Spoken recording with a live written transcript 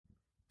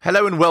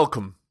Hello and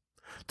welcome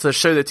to the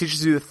show that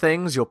teaches you the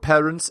things your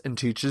parents and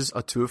teachers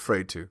are too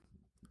afraid to.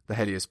 The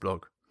Helios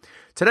blog.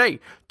 Today,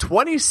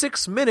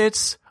 26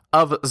 minutes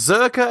of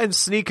Zherka and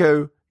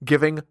Sneako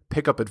giving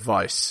pickup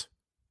advice.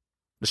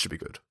 This should be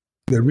good.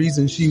 The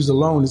reason she's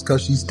alone is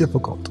because she's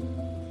difficult.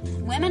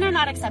 Women are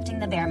not accepting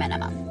the bare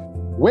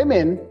minimum.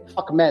 Women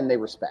fuck men they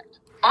respect.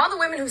 All the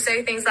women who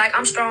say things like,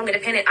 I'm strong,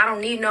 independent, I don't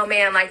need no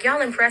man, like,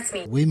 y'all impress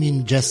me.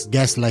 Women just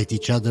gaslight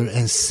each other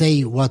and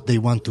say what they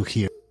want to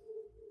hear.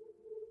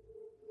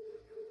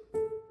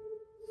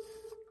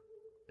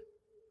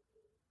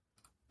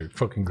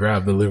 Fucking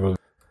grab the liver.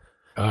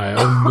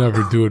 I'll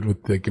never do it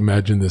with, like,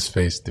 imagine this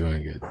face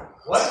doing it.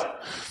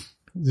 What?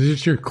 Is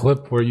this your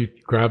clip where you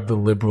grab the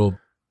liberal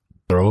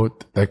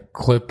throat? That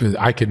clip is,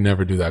 I could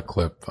never do that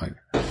clip. Like,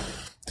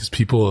 because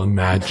people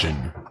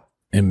imagine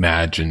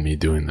me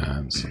doing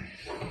that.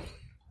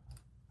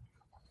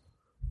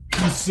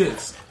 He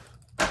sits.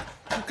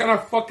 What kind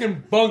of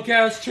fucking bunk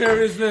ass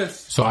chair is this?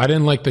 So I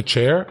didn't like the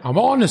chair. I'm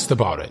honest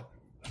about it.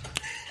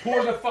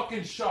 Pour the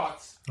fucking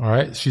shots. All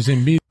right. She's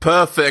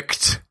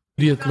Perfect.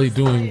 immediately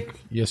doing.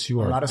 Yes,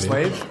 you are. Not a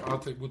slave.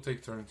 We'll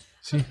take turns.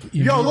 See,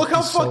 Yo, look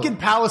how fucking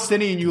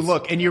Palestinian you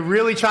look, and you're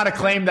really trying to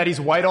claim that he's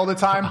white all the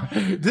time.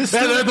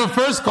 The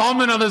first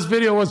comment on this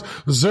video was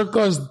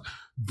Zherka's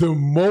the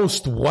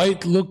most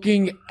white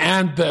looking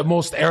and the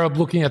most Arab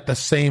looking at the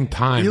same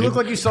time. You look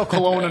like you sell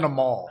cologne in a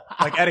mall,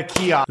 like at a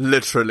kiosk.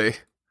 Literally.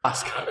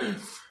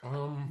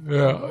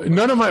 Yeah,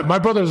 none of my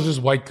brothers are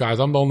just white guys.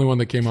 I'm the only one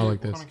that came out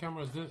like this. What kind of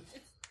camera is this?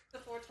 The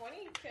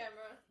 420 camera.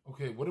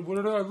 Okay, what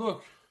did I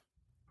look?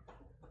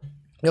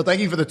 Yo,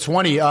 thank you for the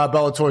 20,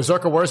 Bellator.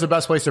 Zherka, where's the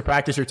best place to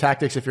practice your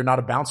tactics if you're not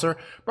a bouncer?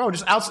 Bro,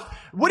 just outside.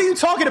 What are you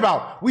talking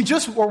about? We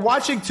just were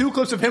watching 2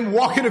 clips of him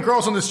walking to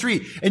girls on the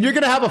street, and you're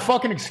gonna have a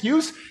fucking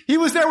excuse? He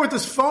was there with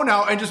his phone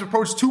out and just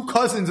approached 2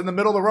 cousins in the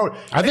middle of the road.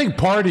 I think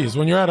parties,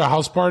 when you're at a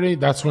house party,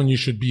 that's when you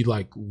should be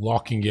like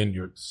locking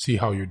in see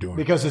how you're doing.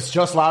 Because it's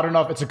just loud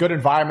enough. It's a good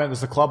environment.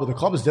 There's a club, but the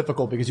club is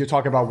difficult because you're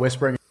talking about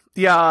whispering.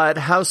 Yeah, at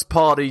a house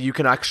party you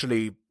can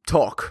actually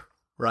talk,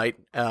 right?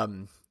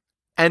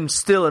 And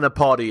still in a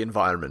party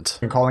environment.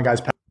 And calling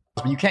guys pals,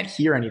 but you can't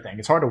hear anything.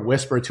 It's hard to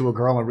whisper to a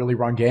girl and really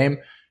run game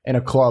in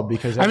a club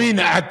because... I mean,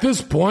 at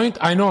this point,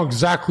 I know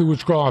exactly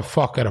which girl I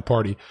fuck at a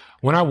party.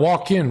 When I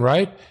walk in,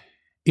 right?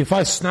 If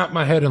I snap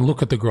my head and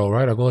look at the girl,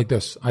 right? I go like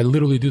this. I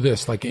literally do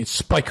this. Like, it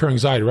spike her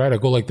anxiety, right? I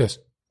go like this.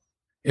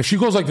 If she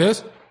goes like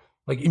this,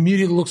 like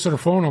immediately looks at her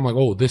phone, I'm like,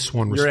 oh, this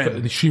one,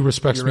 she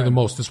respects me the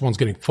most. This one's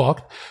getting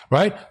fucked,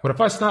 right? But if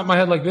I snap my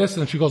head like this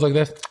and she goes like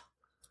this,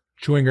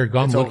 chewing her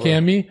gum, looking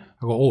at me,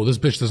 I go, oh, this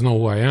bitch doesn't know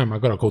who I am. I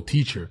gotta go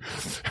teach her.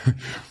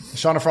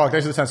 Shauna Frog,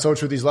 thanks for the time. So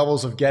true. These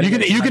levels of getting...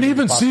 You can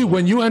even see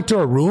when you enter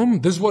a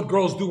room, this is what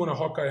girls do when a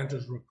hot guy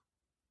enters a room.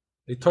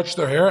 They touch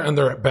their hair and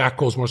their back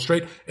goes more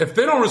straight. If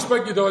they don't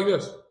respect you, they're like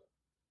this.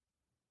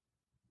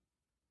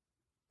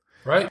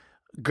 Right?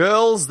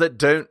 Girls that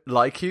don't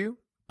like you,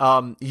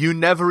 you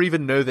never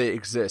even know they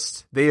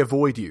exist. They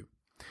avoid you.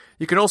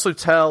 You can also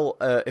tell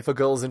if a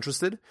girl is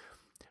interested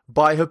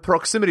by her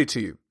proximity to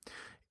you.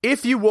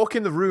 If you walk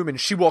in the room and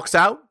she walks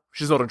out,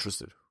 she's not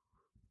interested.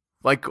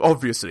 Like,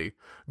 obviously.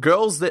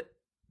 Girls that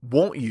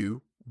want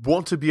you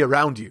want to be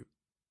around you.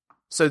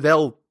 So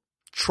they'll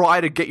try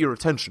to get your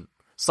attention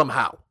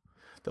somehow.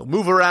 They'll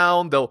move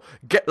around, they'll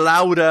get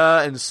louder,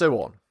 and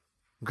so on.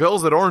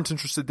 Girls that aren't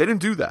interested, they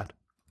didn't do that.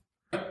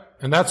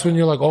 And that's when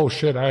you're like, oh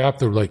shit, I have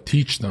to like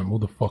teach them who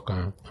the fuck I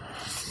am.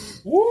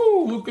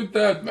 Woo, look at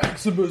that.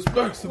 Maximus.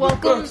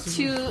 Welcome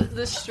to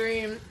the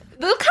stream.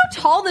 Look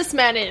how tall this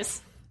man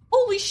is.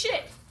 Holy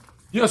shit.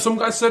 Yeah, some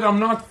guy said I'm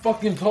not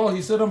fucking tall.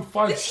 He said I'm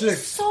 5'6".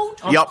 So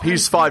tall. Yup,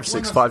 he's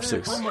 5'6",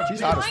 5'6".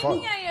 She's hot as fuck.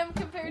 I am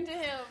compared to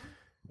him.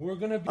 We're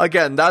gonna be...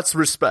 Again, that's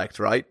respect,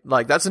 right?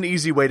 Like, that's an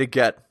easy way to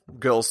get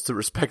girls to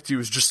respect you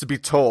is just to be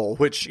tall,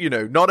 which, you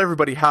know, not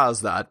everybody has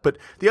that. But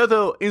the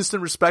other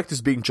instant respect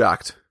is being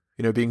jacked.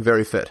 You know, being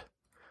very fit.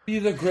 Be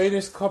the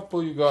greatest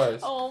couple, you guys.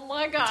 Oh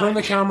my god. Turn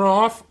the camera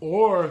off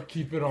or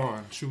keep it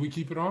on. Should we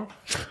keep it on?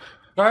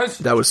 Guys,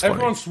 that was funny.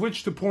 Everyone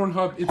switch to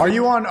Pornhub. Are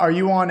you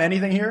on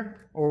anything here?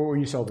 Or were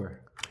you sober?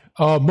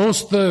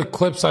 Most of the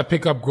clips I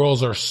pick up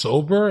girls are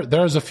sober.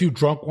 There's a few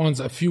drunk ones,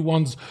 a few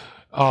ones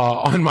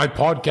on my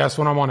podcast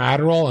when I'm on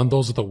Adderall, and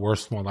those are the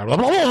worst ones.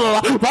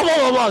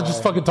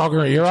 Just fucking talking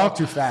her ear out.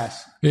 Too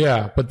fast.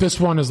 Yeah, but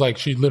this one is like,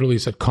 she literally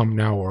said, come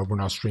now or we're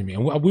not streaming.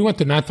 And we went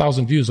to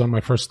 9,000 views on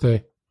my first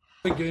day.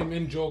 Game,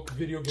 in joke,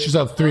 video game. She's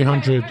at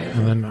 300,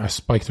 and then I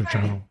spiked her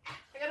channel.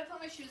 I gotta put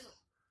my shoes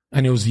on.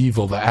 And it was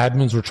evil. The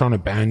admins were trying to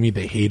ban me.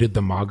 They hated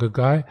the MAGA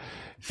guy.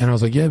 And I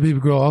was like, yeah, baby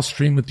girl, I'll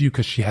stream with you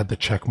because she had the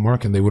check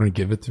mark and they wouldn't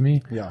give it to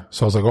me. Yeah.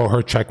 So I was like, oh,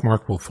 her check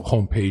mark will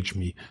homepage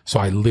me. So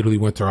I literally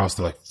went to her house.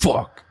 They're like,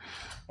 fuck.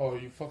 Oh,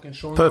 you fucking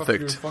showing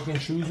Perfect. off your fucking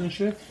shoes and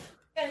shit?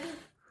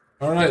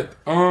 All right.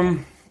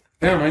 Damn,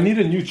 I need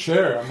a new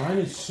chair. Mine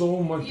is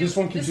so much. This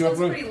one keeps you up. This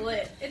one's pretty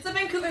lit. It's a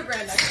Vancouver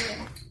brand, actually.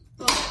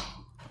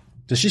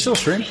 Does she still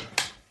stream?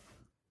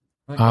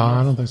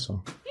 I don't think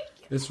so.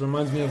 This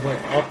reminds me of like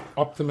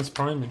Optimus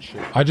Prime and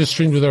shit. I just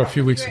streamed with her a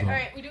few weeks ago. All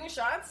right, we doing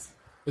shots?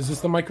 Is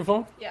this the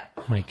microphone? Yeah.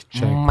 Mic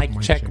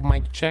check.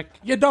 Mic check.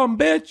 You dumb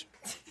bitch.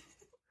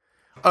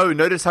 Oh,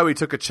 notice how he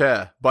took a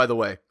chair, by the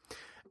way.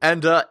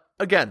 And,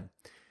 again,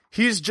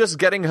 he's just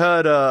getting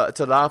her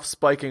to laugh,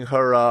 spiking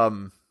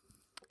her,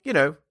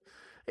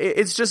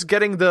 it's just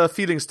getting the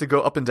feelings to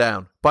go up and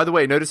down. By the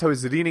way, notice how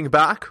he's leaning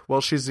back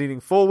while she's leaning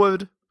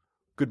forward.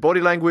 Good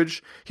body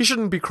language. He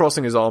shouldn't be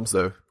crossing his arms,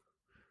 though.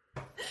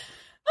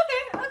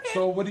 Okay.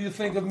 So what do you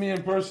think of me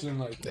in person?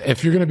 Like,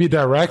 If you're going to be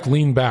direct,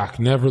 lean back.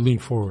 Never lean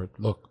forward.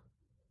 Look.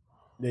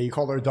 Yeah, you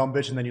called her a dumb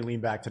bitch and then you lean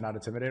back to not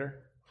intimidate her?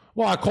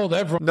 Well, I called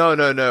everyone.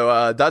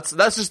 No. That's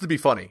just to be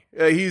funny.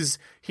 He's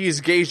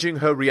gauging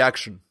her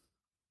reaction,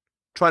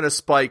 trying to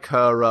spike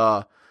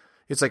her.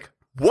 It's like,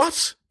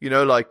 what?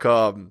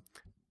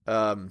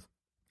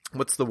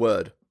 What's the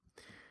word?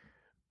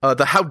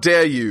 The how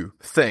dare you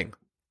thing.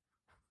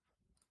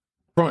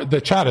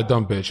 The chat a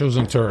dumb bitch. It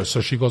wasn't to her.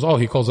 So she goes, oh,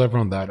 he calls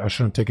everyone that. I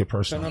shouldn't take it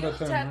personally.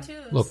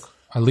 Tattoos. Look,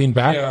 I lean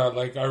back. yeah,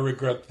 like I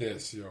regret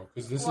this, yo,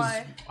 because this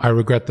Why? I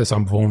regret this.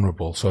 I'm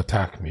vulnerable. So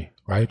attack me.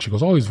 Right? She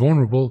goes, oh, he's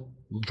vulnerable.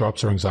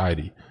 Drops her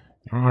anxiety.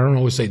 I don't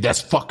always say,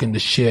 that's fucking the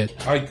shit.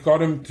 is. I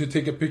got him to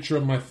take a picture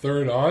of my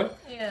third eye,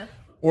 Yeah.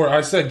 or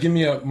I said, give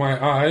me my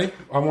eye.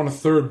 I want a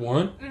third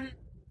one. Mm-hmm.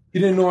 He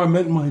didn't know I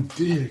meant my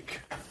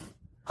dick,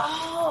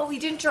 Oh, he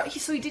didn't draw.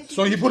 So he didn't.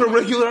 so he put a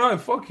regular eye.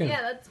 Fuck him.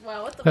 Yeah, that's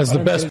wow. What the? That's the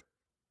fuck? best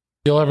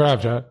you'll ever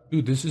have, chat.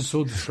 Dude, this is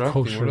so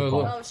distracting. Kosher What do I look?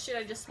 ball. Oh shit!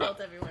 I just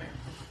spelled everywhere.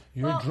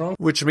 You're drunk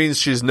Which means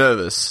she's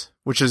nervous,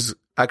 which is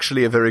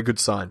actually a very good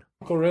sign.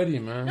 already,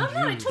 man. No, I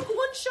Jeez. took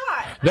one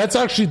shot. That's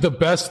actually the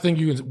best thing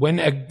you can. When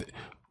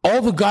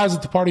all the guys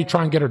at the party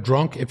try and get her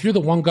drunk, if you're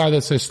the one guy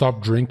that says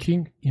stop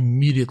drinking,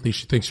 immediately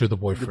she thinks you're the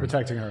boyfriend.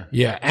 Protecting her.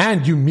 Yeah,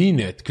 and you mean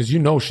it because you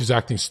know she's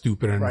acting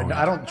stupid and Right. annoying.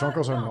 I don't. Drunk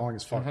girls are annoying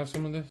as Can I fuck. have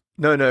some of this?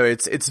 No,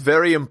 it's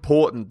very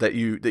important that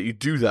you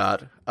do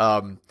that,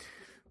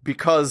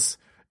 because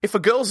if a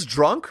girl's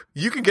drunk,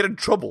 you can get in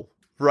trouble,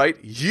 right?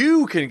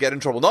 You can get in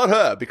trouble, not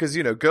her, because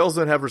girls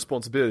don't have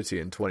responsibility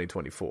in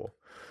 2024.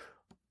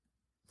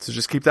 So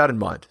just keep that in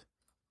mind.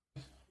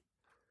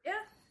 Yeah.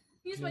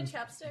 Use my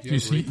chapstick.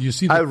 You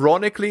see the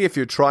Ironically, if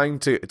you're trying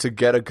to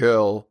get a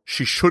girl,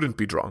 she shouldn't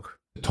be drunk.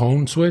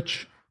 tone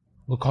switch.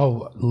 Look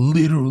how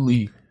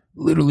literally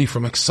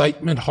from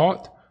excitement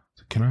hot.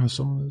 Can I have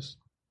some of this?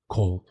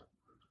 Cold.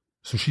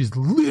 So she's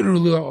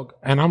literally,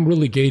 and I'm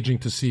really gauging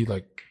to see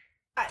like.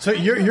 So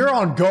you're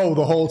on go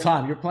the whole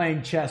time. You're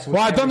playing chess. With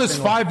Well, I've done every this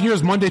single- 5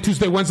 years, Monday,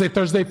 Tuesday, Wednesday,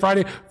 Thursday,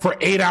 Friday, for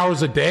 8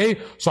 hours a day.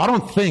 So I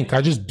don't think,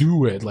 I just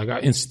do it, like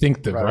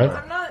instinctive, right?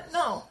 I'm not.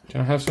 No. Can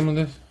I have some of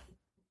this?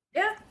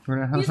 Yeah. We're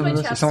gonna have Use some my of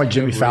this. You sound like chapstick.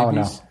 Jimmy Fallon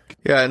now. Rabies?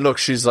 Yeah, and look,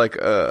 she's like,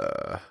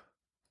 No.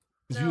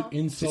 You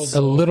insult.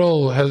 A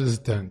little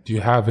hesitant. Do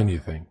you have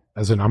anything?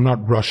 As in, I'm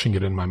not rushing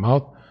it in my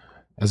mouth.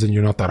 As in,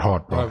 you're not that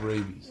hot, I have bro.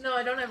 rabies. No,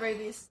 I don't have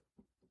rabies.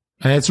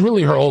 And it's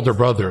really her older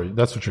brother.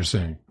 That's what you're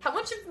saying. How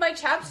much of my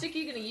chapstick are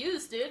you gonna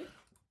use, dude?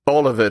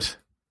 all of it.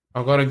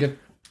 I gotta get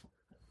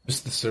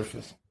just the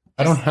surface.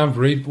 I don't have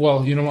rabies.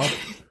 Well, you know what?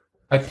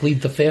 I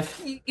plead the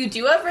fifth. You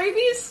do have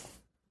rabies?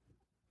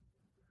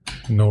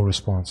 No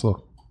response.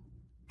 Look.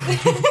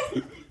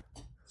 Did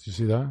you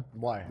see that?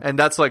 Why? And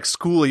that's like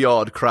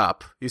schoolyard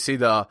crap. You see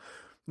the,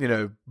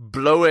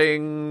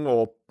 blowing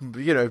or,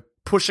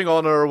 pushing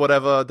on her or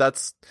whatever.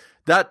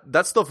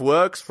 That stuff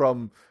works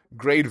from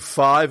grade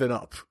 5 and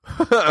up.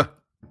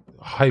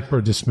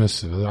 Hyper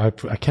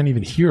dismissive. I can't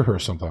even hear her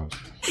sometimes.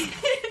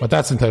 But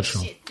that's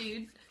intentional. Shit,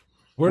 dude.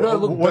 Where do I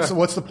look back?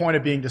 What's the point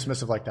of being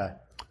dismissive like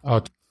that?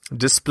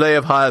 Display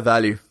of higher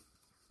value.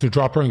 To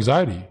drop her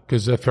anxiety.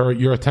 Because if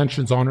your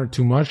attention's on her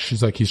too much,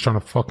 she's like, he's trying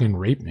to fucking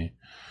rape me.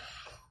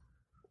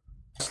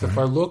 If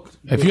I look,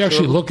 If you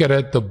actually look at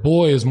it, the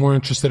boy is more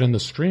interested in the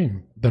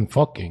stream than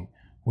fucking,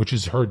 which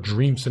is her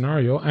dream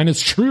scenario. And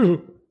it's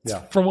true.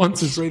 Yeah. For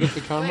once, it's straight at the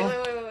Wait,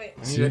 camera.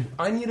 wait.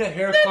 I need a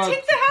haircut. No,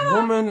 take the hat off.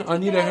 Woman, I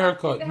need a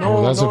haircut. Oh,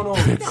 No, that's no.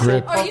 a big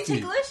grip. Are you Puffy.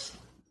 ticklish?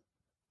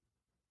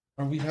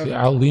 Are we See, having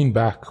I'll lean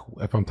back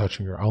if I'm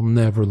touching her. I'll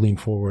never lean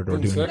forward or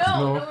do sex? anything. No,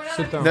 No, we're not.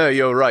 sit down. No,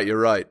 you're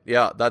right.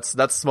 Yeah, that's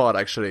smart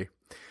actually.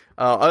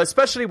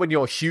 Especially when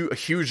you're a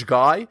huge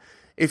guy.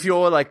 If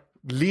you're like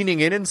leaning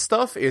in and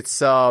stuff, it's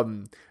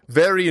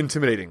very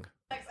intimidating.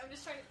 I'm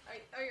just trying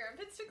to. Are your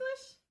armpits ticklish?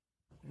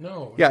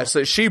 No. Yeah,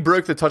 so she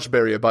broke the touch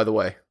barrier, by the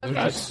way.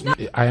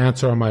 I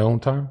answer on my own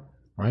time,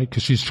 right?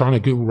 Because she's trying to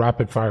do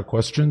rapid fire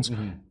questions.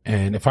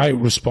 And if I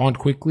respond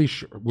quickly,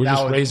 we're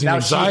just raising now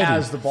anxiety. she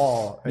has the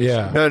ball.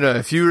 Yeah. No,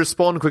 if you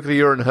respond quickly,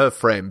 you're in her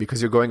frame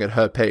because you're going at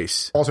her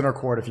pace. Ball's in her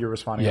court if you're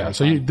responding. Yeah. every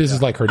So time. this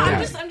is like her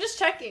dad. I'm just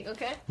checking,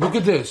 okay? Look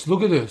at this.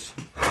 Look at this.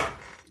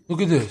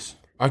 Look at this.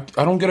 I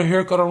don't get a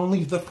haircut. I don't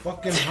leave the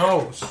fucking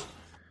house.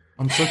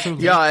 I'm such a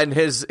Yeah, and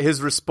his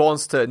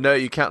response to no,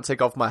 you can't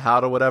take off my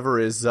hat or whatever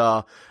is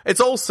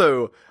it's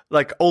also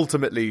like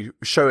ultimately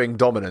showing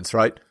dominance,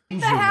 right?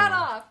 Take the hat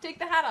off. Take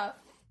the hat off.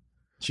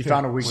 She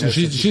found a So weakness.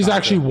 she's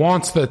actually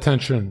wants the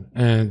attention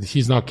and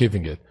he's not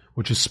giving it,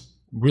 which is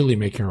really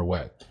making her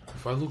wet.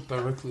 If I look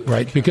directly,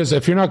 Right? Because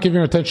if you're not giving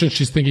her attention,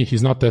 she's thinking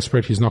he's not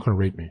desperate. He's not going to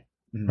rape me.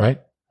 Right?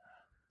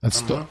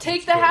 That's the,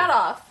 Take the hat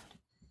off.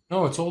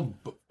 No, it's all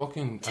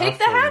fucking. Take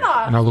the hat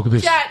off. Now look at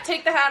this. Chat,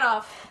 take the hat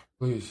off.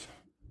 Please.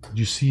 Did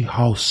you see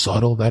how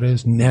subtle that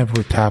is?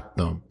 Never tap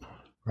them,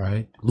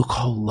 right? Look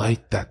how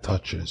light that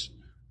touches.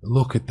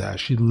 Look at that.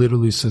 She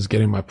literally says,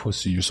 getting my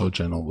pussy, you're so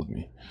gentle with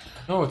me.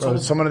 No, it's Bro, all.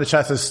 someone in the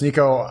chat says,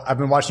 Sneako, I've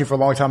been watching you for a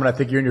long time, and I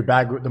think you're in your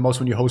bag the most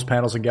when you host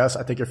panels and guests.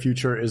 I think your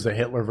future is the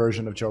Hitler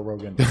version of Joe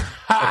Rogan.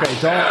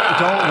 Okay,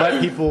 don't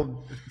let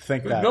people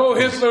think that. No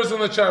Hitlers in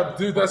the chat.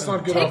 Dude, that's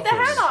not good. Take the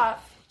hat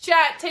off.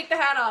 Chat, take the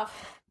hat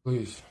off.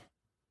 Please.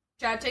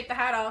 Chat, take the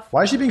hat off.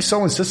 Why is she being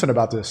so insistent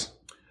about this?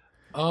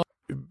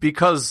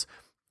 Because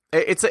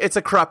it's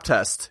a crap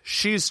test.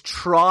 She's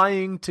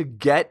trying to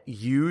get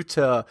you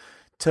to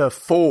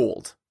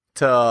fold,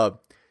 to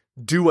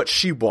do what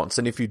she wants,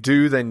 and if you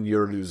do, then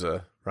you're a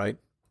loser, right?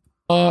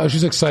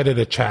 She's excited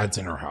that Chad's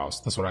in her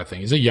house. That's what I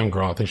think. He's a young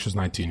girl. I think she's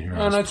 19 here.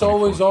 And it's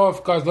always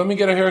off, guys. Let me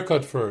get a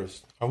haircut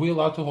first. Are we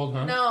allowed to hold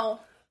hands?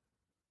 No.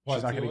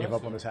 She's not going to give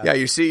up on this hat. Yeah,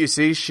 you see,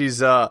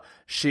 she's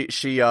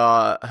she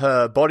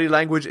her body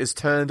language is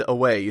turned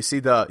away.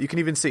 You can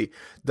even see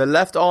the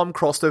left arm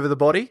crossed over the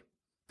body,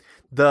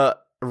 the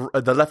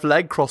left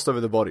leg crossed over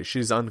the body.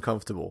 She's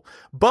uncomfortable,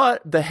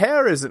 but the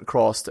hair isn't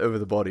crossed over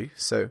the body,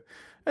 so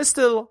it's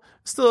still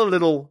a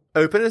little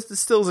open. It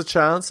still is a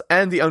chance,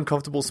 and the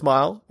uncomfortable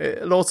smile.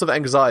 Lots of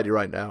anxiety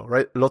right now,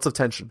 right? Lots of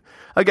tension.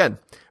 Again,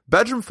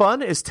 bedroom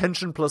fun is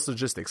tension plus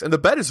logistics, and the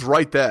bed is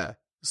right there,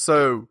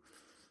 so.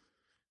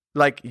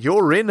 Like,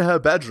 you're in her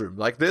bedroom.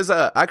 Like, there's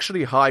a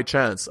actually high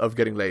chance of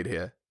getting laid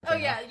here. Oh,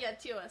 yeah,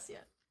 TOS, yeah.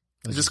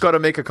 You just gotta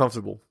make her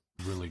comfortable.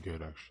 Really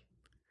good, actually.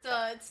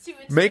 It's too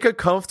Make her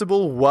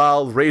comfortable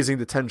while raising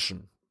the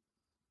tension.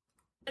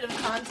 bit of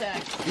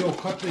contact. Yo,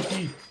 cut the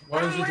heat.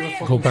 Why is it doing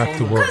Go back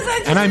to work.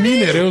 And I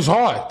mean it. It was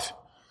hot.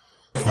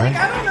 Like,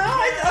 I don't know.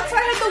 Outside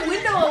I had the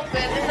window open,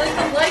 and like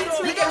the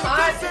lights make it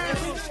hot.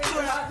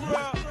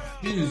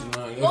 Jeez,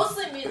 man.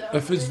 Mostly me, though.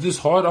 If it's this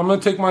hot, I'm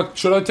gonna take my.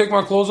 Should I take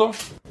my clothes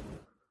off?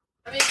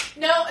 I mean,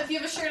 no, if you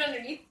have a shirt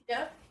underneath,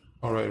 yeah.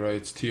 All right,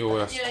 it's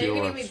TOS. Yeah, you're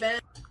gonna be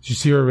bent. Did you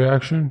see her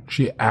reaction?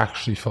 She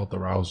actually felt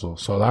arousal.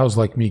 So that was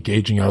like me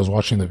gauging it. I was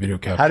watching the video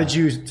capture. How did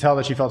you tell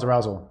that she felt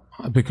arousal?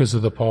 Because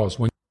of the pause.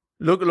 When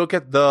Look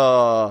at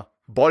the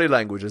body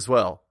language as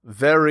well.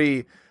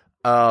 Very,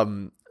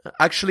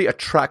 actually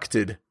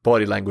attracted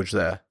body language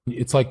there.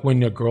 it's like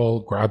when a girl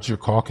grabs your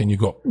cock and you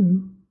go.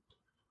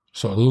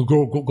 So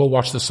go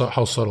watch this.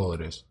 How subtle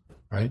it is,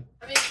 right?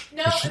 I mean,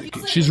 no,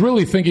 She's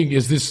really thinking,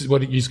 is this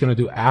what he's going to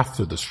do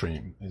after the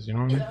stream? You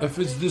know what I mean? If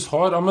it's this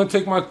hot, I'm gonna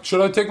take my.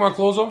 Should I take my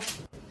clothes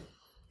off?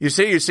 You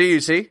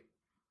see?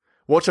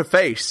 Watch her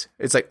face.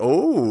 It's like,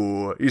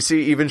 oh, you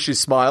see, even she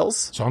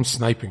smiles. So I'm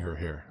sniping her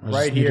here.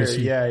 Right here,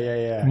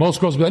 yeah. Most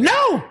girls will be like,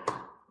 no!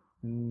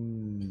 I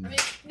mean,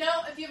 no,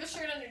 if you have a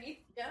shirt underneath,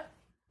 yeah.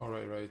 All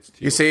right, it's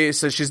TOS. You see,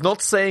 so she's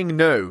not saying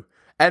no.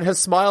 And her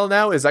smile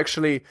now is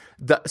actually,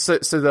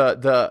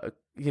 the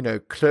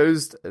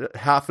closed,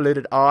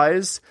 half-lidded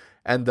eyes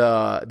and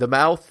the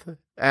mouth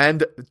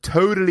and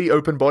totally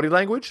open body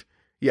language.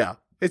 Yeah,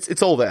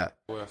 it's all there.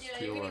 Yeah,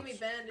 you're gonna be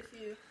banned if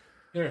you...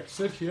 Here,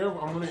 sit here.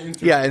 I'm gonna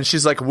interview. Yeah, and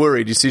she's like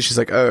worried. You see, she's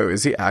like, oh,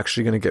 is he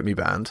actually going to get me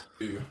banned?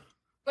 I'm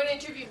gonna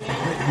interview me.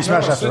 You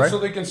smashed that, sit right? so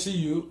they can see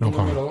you. No in the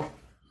comment. middle.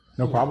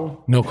 No problem.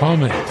 No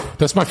comment.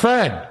 That's my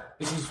friend.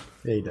 This is.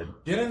 Yeah, you did.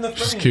 Get in the frame.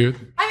 She's cute.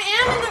 I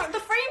am in the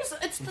frames.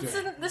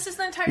 This is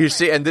the entire You frame.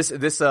 see, and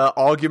this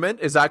argument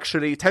is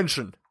actually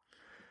tension.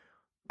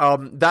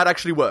 That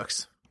actually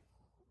works.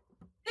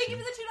 Thank you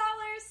for the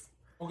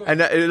 $2. Okay.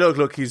 And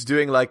look, he's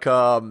doing like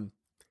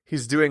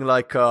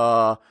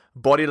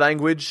body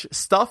language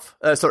stuff.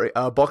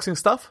 Boxing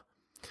stuff.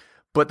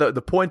 But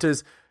the point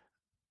is,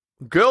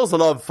 girls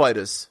love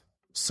fighters,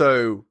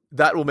 so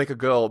that will make a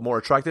girl more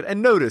attracted.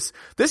 And notice,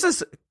 this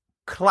is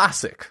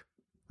classic,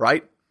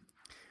 right?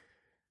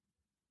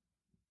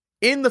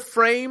 In the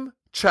frame,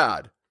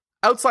 Chad.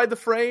 Outside the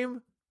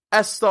frame,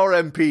 S-star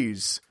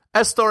MPs.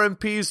 S-star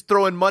MPs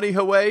throwing money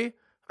her way,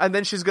 and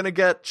then she's gonna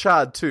get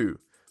Chad too.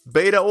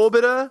 Beta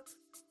Orbiter,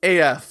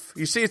 AF.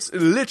 You see, it's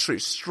literally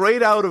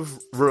straight out of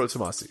Roro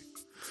Tomasi.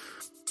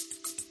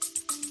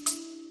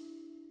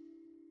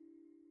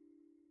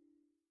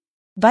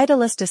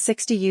 Vitalista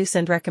 60 use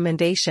and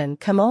recommendation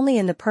come only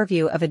in the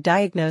purview of a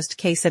diagnosed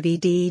case of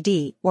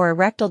EDED or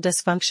erectile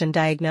dysfunction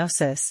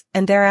diagnosis,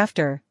 and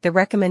thereafter, the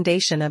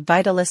recommendation of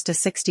Vitalista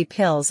 60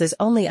 pills is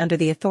only under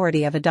the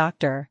authority of a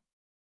doctor.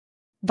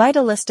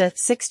 Vitalista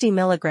 60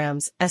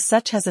 mg as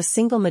such has a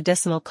single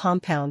medicinal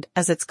compound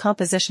as its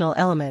compositional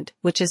element,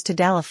 which is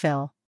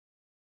tadalafil.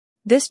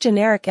 This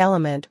generic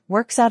element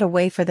works out a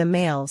way for the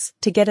males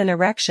to get an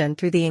erection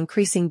through the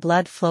increasing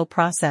blood flow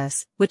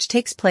process, which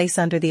takes place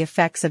under the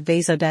effects of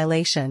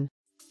vasodilation.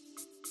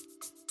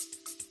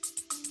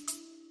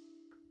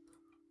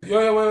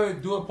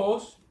 Wait. Do a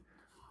pose.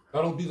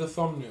 That'll be the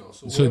thumbnail.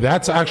 So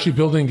that's actually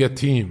building a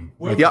team.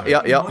 Yeah.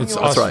 It's That's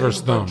us right.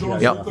 versus them.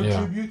 Yeah.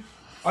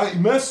 I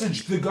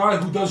messaged the guy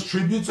who does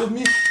tributes of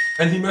me,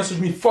 and he messaged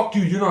me, "Fuck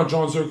you, you're not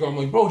John Zherka." I'm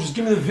like, bro, just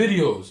give me the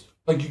videos.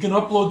 Like, you can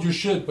upload your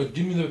shit, but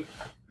give me the...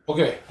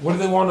 Okay, what do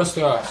they want us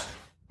to ask?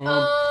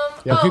 I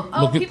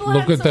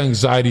Look at the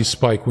anxiety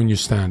spike when you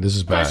stand. This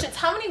is bad. Questions.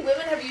 How many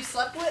women have you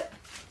slept with?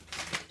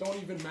 Don't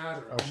even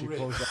matter.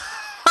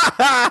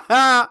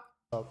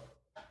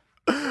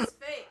 It's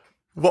fake.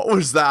 What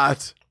was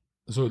that?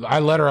 So I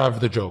let her have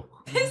the joke.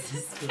 This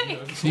is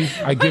fake. See,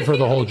 I give her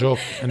the whole joke,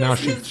 and now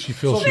she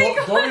feels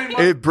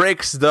It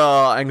breaks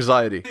the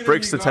anxiety,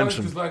 breaks the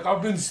tension. Like,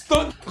 I've been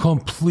stunned.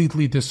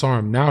 completely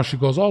disarmed. Now she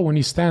goes, "Oh, when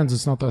he stands,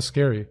 it's not that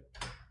scary."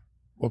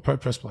 Well,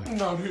 press play.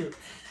 Not here. Dude,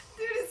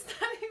 it's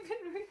not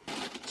even real.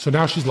 So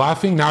now she's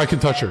laughing. Now I can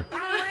touch her.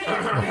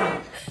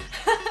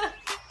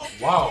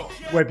 Wow.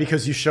 Wait,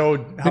 because you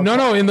showed. How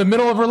No, in the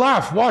middle of her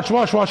laugh. Watch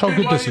how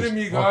good this Lying is. to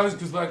me, guys,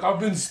 because like I've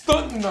been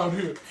stunting out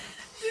here. Dude,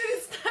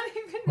 it's not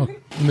even Look, real.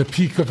 in the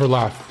peak of her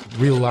laugh,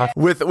 real laugh.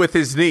 With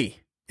his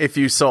knee, if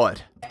you saw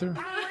it. You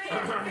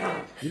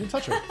didn't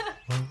touch her.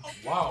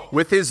 Wow.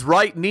 With his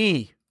right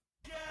knee.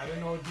 I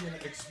didn't know it'd be an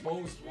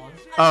exposed one.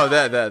 Oh,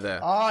 there.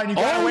 Oh, and you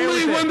got away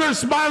Only with when it. they're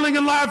smiling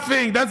and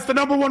laughing. That's the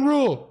number one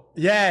rule.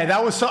 Yeah,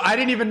 that was so. I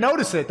didn't even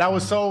notice it. That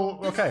was so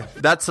okay.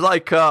 That's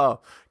like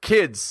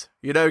kids,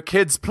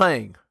 kids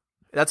playing.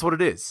 That's what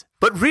it is.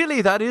 But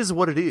really, that is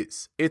what it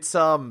is. It's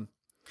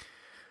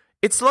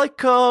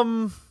like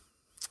how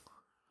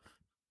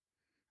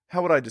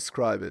would I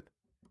describe it?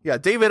 Yeah,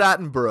 David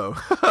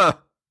Attenborough,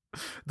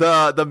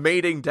 the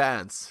mating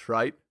dance,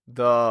 right?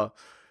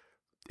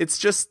 It's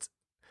just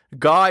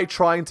guy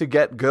trying to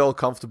get girl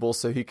comfortable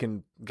so he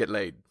can get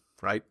laid,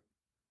 right?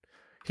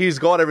 He's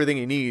got everything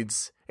he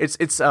needs.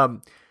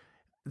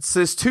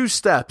 There's two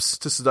steps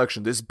to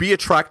seduction. There's be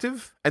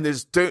attractive and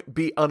there's don't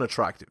be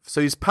unattractive.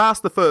 So he's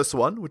past the first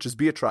one, which is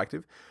be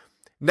attractive.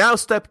 Now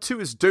step 2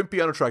 is don't be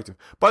unattractive.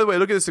 By the way,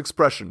 look at this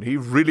expression. He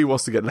really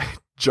wants to get laid,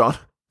 John.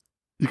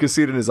 You can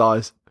see it in his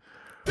eyes.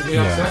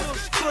 Yeah.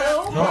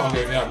 No,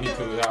 okay, yeah, me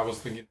too. Yeah, I was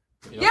thinking.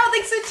 Yeah, I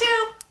think so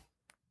too.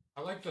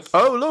 I like this.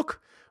 Oh, look.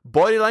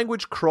 Body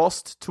language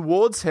crossed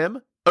towards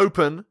him.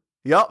 Open.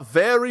 Yeah,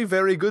 very,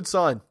 very good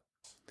sign.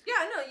 Yeah,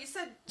 no, you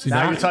said. See,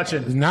 Now you're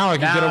touching. Now I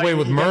can get away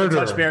with you get the murder.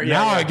 touch bear- yeah,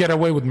 Now yeah. I get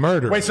away with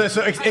murder. Wait, so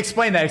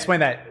explain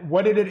that.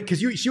 What did it? Because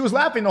she was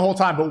laughing the whole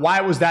time, but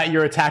why was that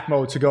your attack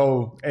mode to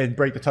go and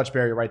break the touch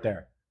barrier right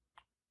there?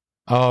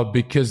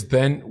 Because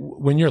then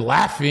when you're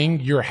laughing,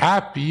 you're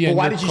happy. Well, And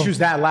why you're did you choose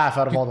that laugh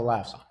out of all the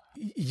laughs?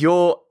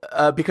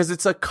 Because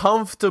it's a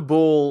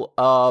comfortable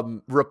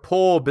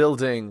rapport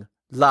building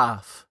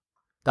laugh.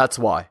 That's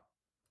why.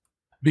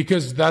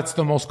 Because that's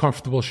the most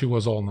comfortable she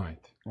was all night.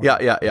 Yeah. I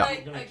I'm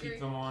gonna agree. keep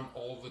them on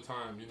all the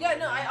time. You know Yeah, what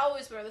no, I mean? I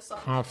always wear the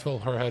socks. I'll fill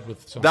her head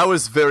with some That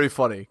was very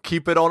funny.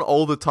 Keep it on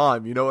all the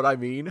time. You know what I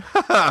mean?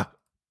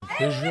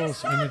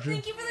 visuals, imagery.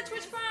 Thank you for the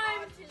Twitch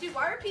Prime. Dude,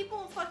 why are people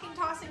fucking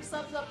tossing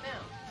subs up now?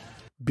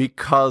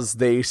 Because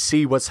they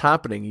see what's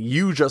happening.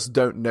 You just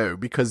don't know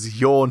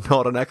because you're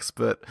not an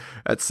expert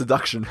at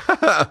seduction.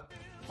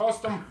 Toss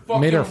them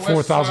fucking Made her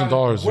West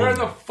 $4,000. Side. Where are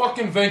the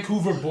fucking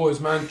Vancouver boys,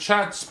 man?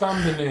 Chat,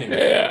 spam the name.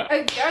 Yeah.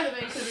 They are the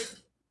Vancouver.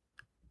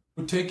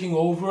 We're taking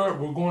over.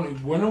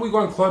 When are we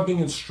going clubbing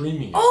and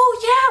streaming?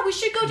 Oh yeah, we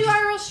should go do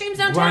IRL streams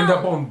downtown. Grind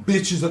up on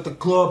bitches at the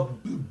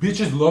club.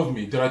 Bitches love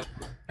me. Did I?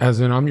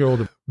 As in, I'm your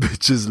older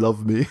Bitches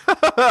love me.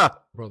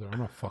 brother. I'm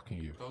not fucking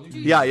you.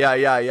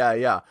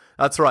 Yeah.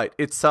 That's right.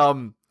 It's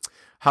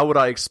how would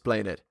I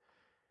explain it?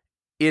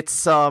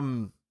 It's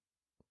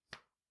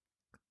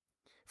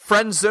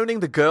friend zoning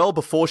the girl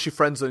before she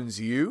friend zones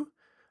you.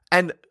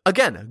 And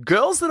again,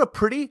 girls that are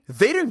pretty,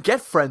 they don't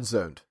get friend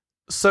zoned.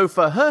 So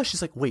for her,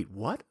 she's like, wait,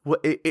 what?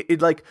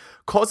 It like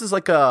causes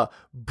like a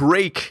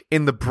break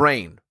in the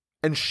brain.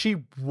 And she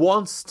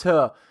wants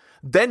to,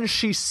 then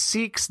she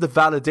seeks the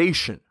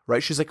validation,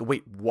 right? She's like,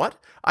 wait, what?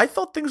 I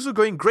thought things were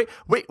going great.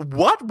 Wait,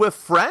 what? We're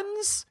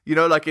friends?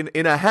 Like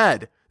in her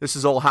head, this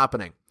is all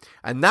happening.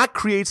 And that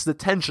creates the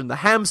tension. The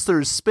hamster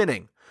is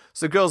spinning.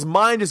 So the girl's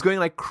mind is going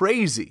like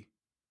crazy.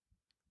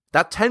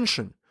 That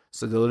tension.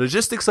 So the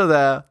logistics are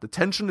there. The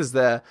tension is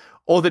there.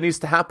 All that needs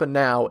to happen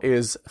now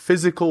is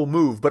physical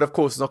move. But of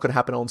course, it's not going to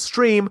happen on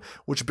stream,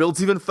 which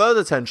builds even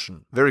further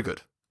tension. Very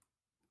good.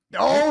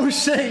 Oh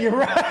shit, you're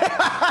right.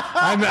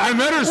 I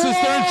met her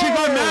sister and she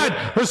got mad.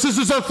 Her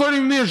sister started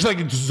flirting with me and she's like,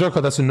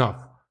 Zherka, that's enough.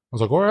 I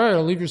was like, all right,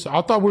 I'll leave your.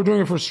 I thought we were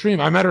doing it for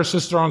stream. I met her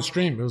sister on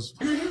stream. It was.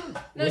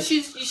 No,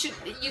 you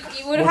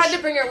would have had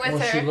to bring her with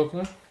What's she her. look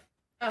like?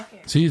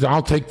 Okay. See,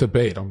 I'll take the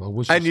bait. I'm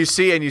like, And you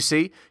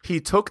see, he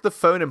took the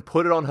phone and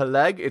put it on her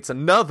leg. It's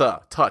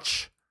another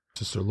touch.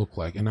 sister look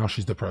like? And now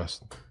she's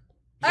depressed.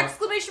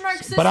 Exclamation mark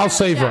sister. But I'll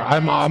save her.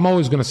 Yeah. I'm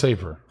always gonna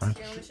save her. Right?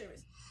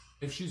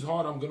 If she's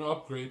hot, I'm gonna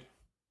upgrade.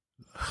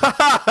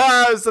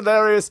 It's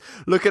hilarious.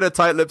 Look at her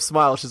tight lip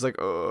smile. She's like,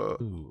 oh.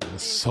 Ooh,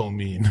 that's so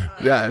mean.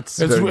 Yeah, it's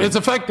very mean.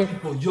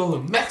 effective. Well, you're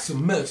a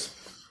Maximus.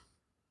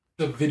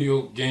 The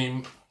video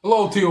game.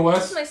 Hello, TOS.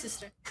 That's my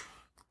sister.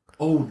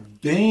 Oh,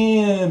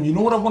 damn. You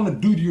know what I want to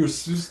do to your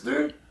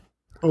sister?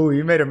 Oh,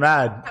 you made her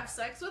mad. Have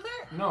sex with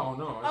her? No.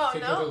 Oh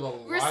Take her to the no.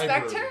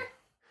 Respect library. her.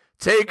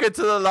 Take her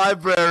to the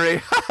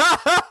library.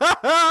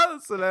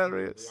 That's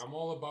hilarious. I'm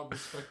all about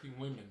respecting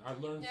women. I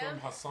learned from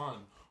Hassan.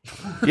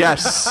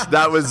 Yes,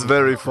 that was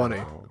very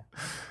funny.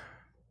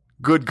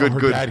 Good. Her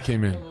dad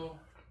came in. Hello.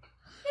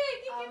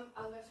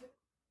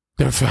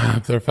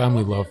 Their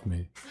family loved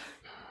me.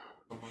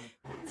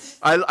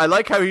 I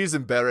like how he's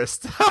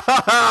embarrassed.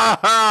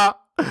 The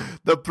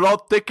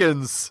plot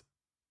thickens.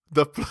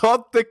 The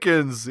plot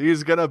thickens.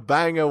 He's gonna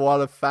bang her while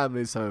her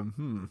family's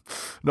home.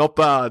 Not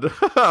bad.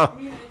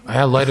 I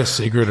had light a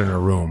cigarette in her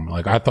room.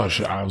 Like I thought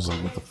I was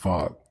like, what the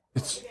fuck?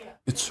 It's.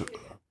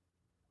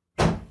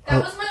 That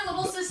was my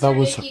little sister.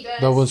 Nikki,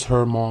 guys. That was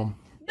her mom.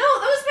 No,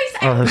 that was my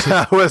sister. Or her sister.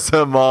 That was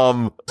her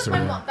mom. That was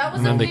my mom. That was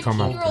And then a they come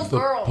 15-year-old out. The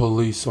girl.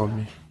 police on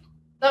me.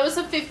 That was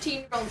a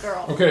 15-year-old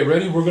girl. Okay,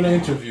 ready? We're gonna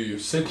interview you.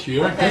 Sit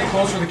here. Okay. Get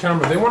closer to the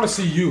camera. They want to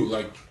see you.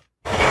 Like,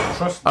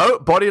 trust me. Oh,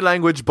 body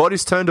language.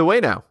 Body's turned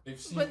away now. They've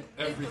seen But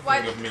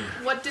everything of me.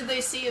 what did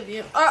they see of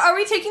you? Are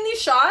we taking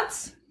these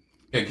shots?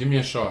 Yeah, give me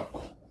a shot.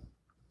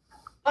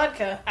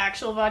 Vodka.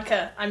 Actual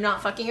vodka. I'm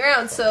not fucking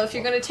around, so if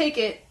you're gonna take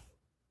it...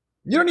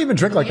 You don't even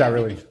drink like that,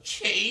 really.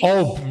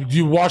 Oh,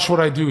 you watch what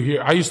I do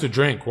here. I used to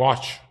drink.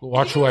 Watch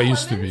who I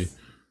used to be.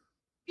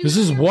 This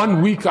is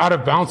 1 week out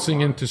of bouncing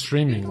into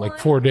streaming, like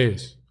 4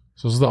 days.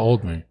 So this is the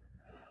old me.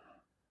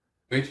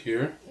 Wait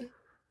here.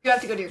 You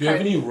have to go to your Do you have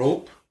card. any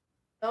rope?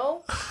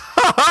 No?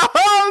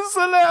 It's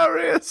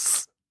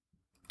hilarious.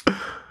 I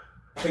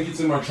think it's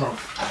in my trunk.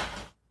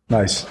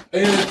 Nice.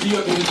 Hey,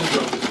 Theo, it is in the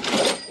trunk.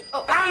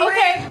 Oh,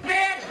 okay.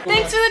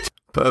 Thanks for the...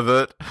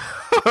 Pervert.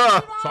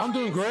 So I'm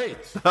doing great.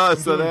 That's I'm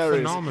doing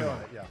hilarious. phenomenal.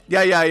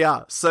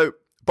 Yeah. So,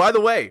 by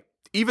the way,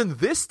 even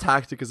this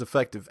tactic is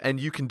effective, and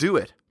you can do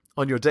it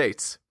on your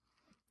dates.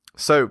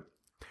 So,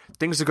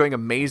 things are going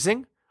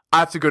amazing. I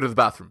have to go to the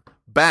bathroom.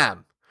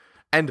 Bam.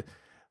 And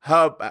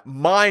her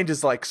mind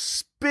is like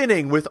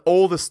spinning with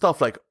all the stuff,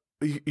 like,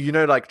 you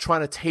know, like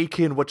trying to take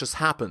in what just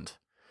happened.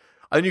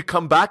 And then you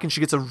come back and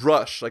she gets a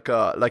rush, like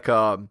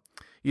a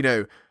you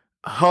know,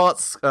 heart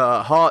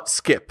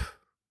skip.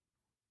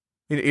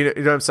 You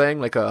know what I'm saying?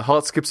 Like a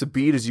heart skips a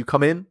beat as you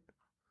come in.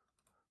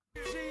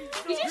 You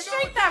just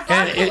drank that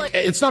And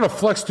vodka it's not a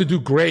flex to do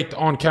great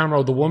on camera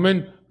with the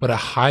woman, but a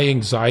high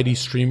anxiety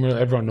streamer.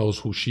 Everyone knows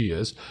who she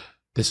is.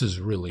 This is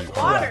really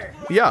water.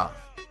 Yeah.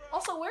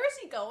 Also, where is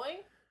he going?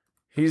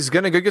 He's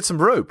gonna go get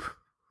some rope.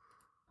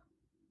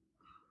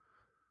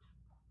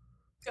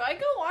 Do I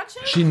go watch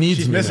him? She needs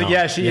She's me missing. now.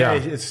 Yeah,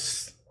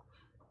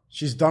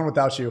 she's done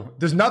without you.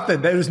 There's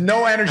nothing. There's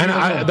no energy.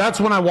 And that's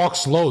when I walk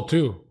slow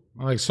too.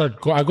 I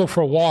go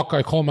for a walk.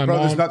 I call my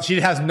mom. She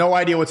has no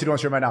idea what to do on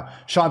stream right now.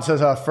 Sean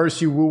says,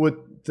 first you woo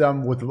with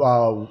them with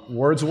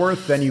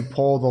Wordsworth, then you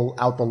pull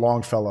out the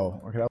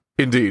Longfellow. Okay.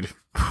 Indeed.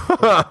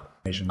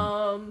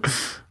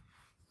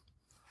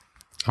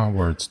 Oh,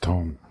 words,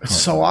 tone. It's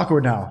so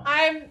awkward now.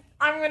 I'm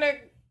gonna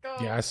go.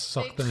 Yeah, I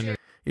sucked the energy.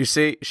 You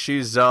see,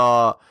 she's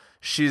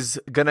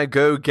gonna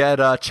go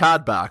get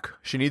Chad back.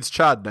 She needs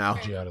Chad now.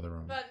 Out of the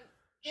room. But,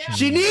 yeah.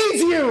 She needs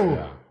you.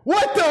 Yeah.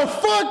 What the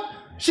fuck?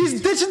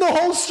 She's ditching the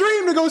whole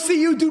stream to go see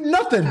you do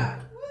nothing.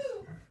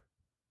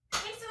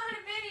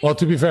 Well,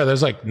 to be fair,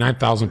 there's like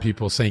 9,000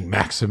 people saying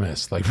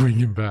Maximus, like bring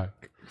him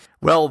back.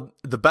 Well,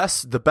 the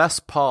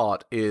best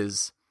part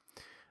is,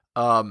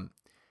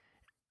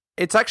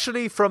 it's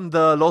actually from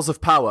the Laws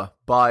of Power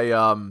by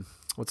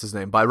what's his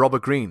name, by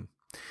Robert Greene.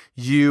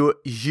 You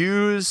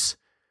use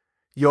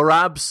your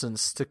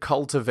absence to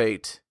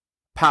cultivate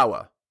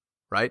power,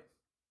 right?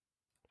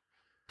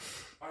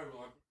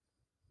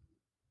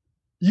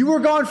 You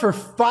were gone for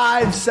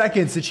 5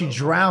 seconds and she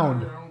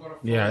drowned.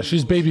 Yeah,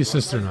 she's baby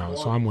sister now,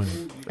 so I'm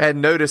winning. And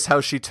notice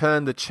how she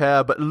turned the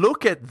chair, but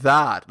look at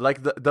that,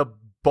 like the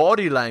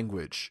body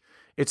language.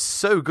 It's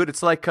so good.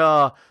 It's like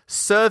a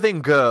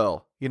serving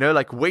girl, you know,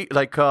 like wait,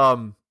 like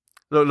look.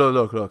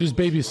 She's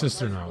baby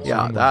sister now. So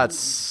Yeah, I'm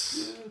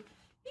that's.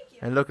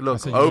 And look, I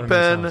said you got a nice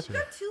open. house,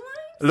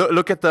 yeah.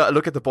 Look at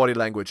the body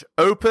language.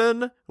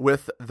 Open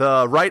with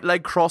the right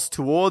leg crossed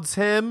towards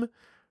him.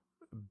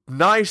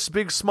 Nice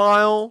big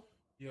smile.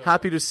 Yeah,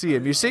 Happy to see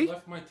him. You see? I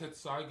left my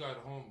Tetsaiga at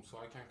home, so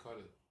I can't cut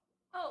it.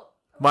 Oh.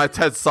 My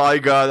Ted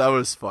Saiga, that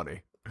was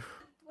funny.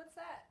 What's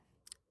that?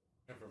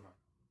 Never mind.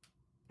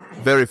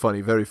 Very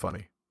funny, very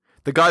funny.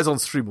 The guys on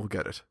stream will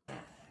get it.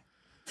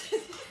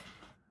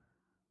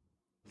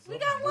 We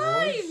got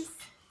limes.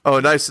 Oh,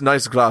 nice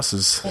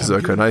glasses,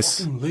 Zherka. Nice.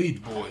 Fucking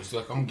laid, boys.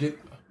 Like I'm getting.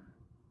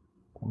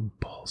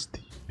 Balls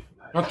deep.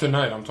 Not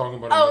tonight. I'm talking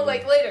about. Oh, another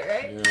like day. later,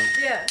 right?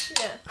 Yeah.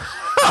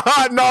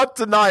 Not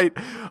tonight.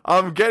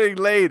 I'm getting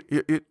laid.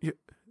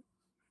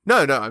 No,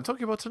 I'm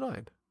talking about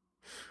tonight.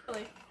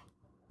 Really.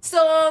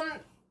 So,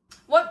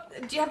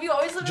 have you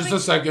always lived Just in a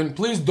second.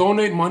 Please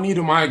donate money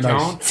to my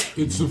account.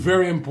 It's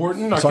very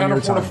important. It's I on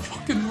can't your afford a time.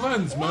 fucking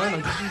lens,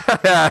 man.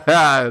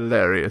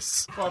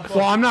 Hilarious.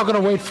 Well, I'm not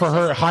gonna wait for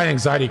her high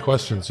anxiety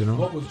questions, you know.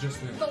 What was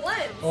just in? the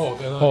lens? Oh,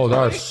 the lens. Oh,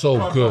 that is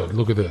so good.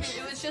 Look at this.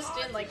 It was just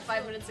in like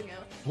 5 minutes ago.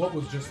 What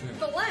was just in?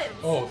 The lens.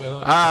 Oh, the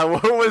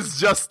lens. What was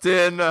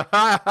Justin?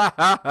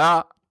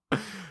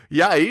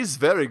 Yeah, he's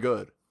very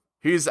good.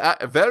 He's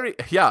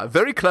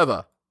very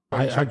clever.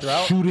 I'm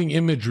shooting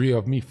imagery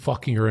of me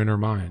fucking her in her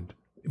mind.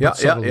 Yeah, But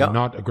subtly, yeah.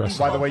 not aggressive.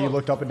 By the way, you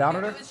looked up and down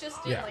at It her? was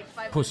just in Yeah, like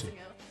 5 pussy.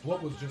 minutes ago.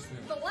 What was just in?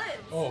 The lens.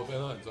 Oh, the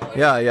lens.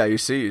 Yeah, you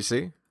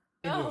see.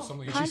 Oh.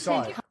 Something She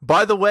saw it.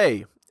 By the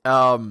way,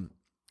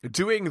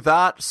 Doing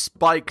that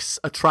spikes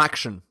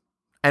attraction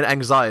and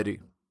anxiety,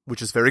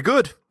 which is very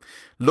good.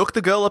 Look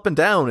the girl up and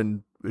down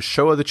and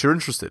show her that you're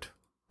interested.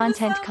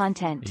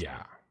 Content.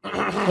 Yeah.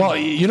 Well,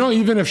 you know,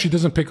 even if she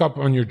doesn't pick up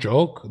on your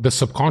joke, the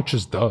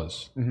subconscious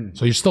does.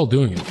 So you're still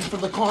doing it. For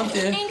the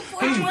content.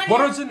 Hey,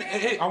 what is it?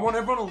 Hey, I want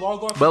everyone to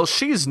log off. Well,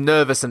 she's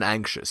nervous and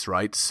anxious,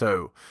 right?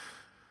 So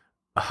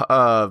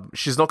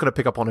she's not going to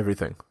pick up on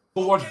everything.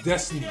 Go watch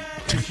Destiny.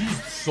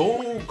 She's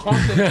so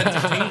content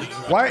entertaining.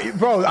 Why,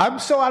 bro? I'm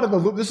so out of the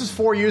loop. This is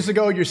 4 years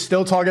ago. You're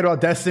still talking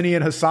about Destiny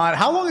and Hassan.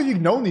 How long have you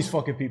known these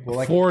fucking people?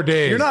 Like 4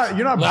 days. You're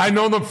not. I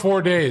know them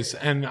 4 days,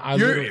 and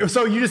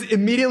So you just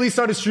immediately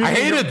started streaming. I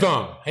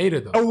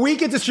hated them. A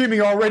week into streaming,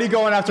 you're already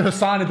going after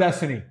Hassan and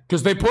Destiny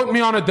Because they put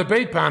me on a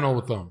debate panel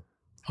with them.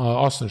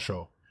 Austin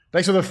show.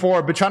 Thanks for the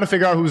 4. But trying to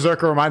figure out who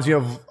Zherka reminds me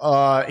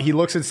of. He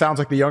looks and sounds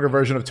like the younger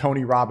version of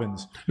Tony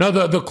Robbins. No,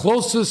 the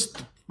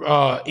closest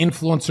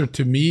influencer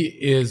to me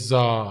is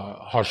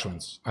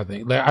Hushwins. I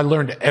think I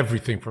learned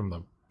everything from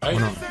them. Right? You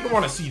don't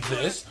want to see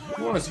this.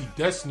 You want to see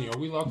Destiny. Are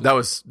we allowed to? That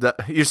was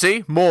that. You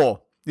see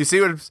more. You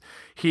see what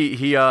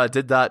he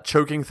did that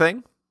choking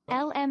thing.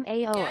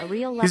 LMAO, a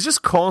real life. He's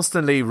just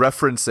constantly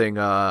referencing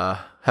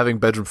having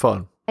bedroom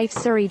fun.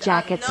 Surrey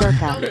jacket, Don't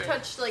Zherka.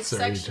 touch like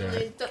Surrey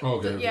sexually.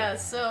 Okay. Yeah,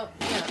 so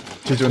yeah.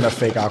 She's doing that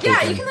fake awkward Yeah,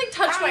 thing. you can like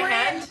touch my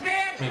hand.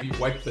 Maybe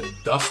wipe the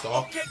dust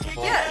off.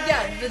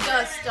 Yeah, the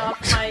dust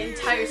off my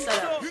entire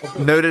setup.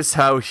 Notice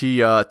how he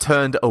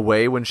turned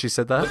away when she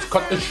said that. Let's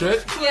cut the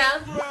shit. Yeah.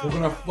 We're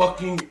gonna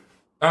fucking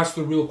ask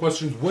the real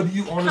questions. What do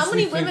you honestly How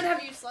many think? women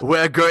have you slept with?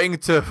 We're going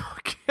to.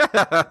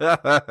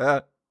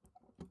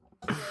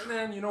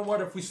 Man, you know what?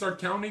 If we start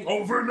counting,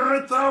 over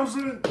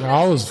 9,000.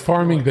 I was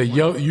farming the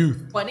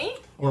youth. 20?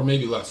 Or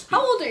maybe less. How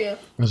old are you? I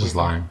was just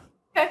lying.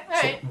 Okay,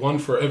 alright. One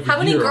for every How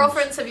many year.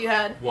 girlfriends have you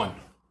had? One.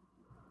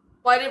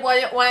 Why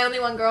only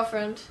one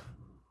girlfriend?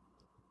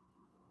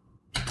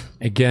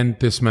 Again,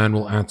 this man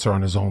will answer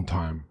on his own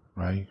time,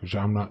 right? Because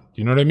I'm not.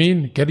 You know what I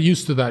mean? Get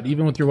used to that,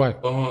 even with your wife.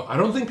 I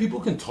don't think people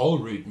can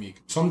tolerate me.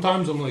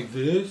 Sometimes I'm like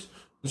this,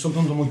 and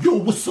sometimes I'm like, yo,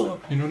 what's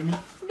up? You know what I mean? No,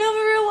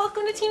 for real.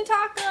 Welcome to Team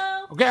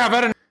Taco. Okay, I've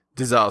had an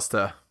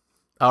Disaster.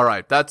 All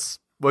right,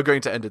 we're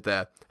going to end it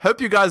there.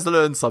 Hope you guys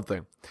learned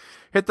something.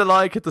 Hit the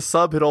like, hit the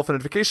sub, hit all for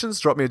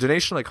notifications, drop me a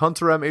donation like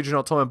Hunter M,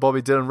 Adrian Tom, and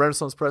Bobby Dylan,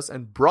 Renaissance Press,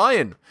 and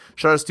Brian.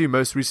 Shout out to you,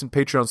 most recent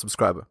Patreon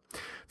subscriber.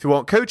 If you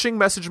want coaching,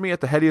 message me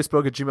at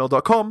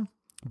theheliosblog@gmail.com.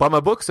 Buy my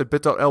books at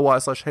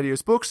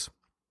bit.ly/heliosbooks.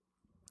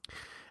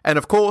 And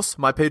of course,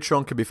 my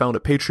Patreon can be found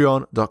at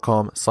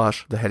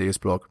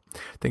patreon.com/theheliosblog.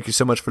 Thank you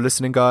so much for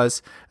listening,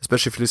 guys.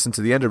 Especially if you listen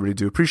to the end, I really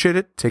do appreciate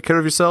it. Take care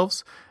of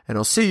yourselves, and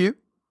I'll see you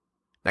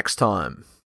next time.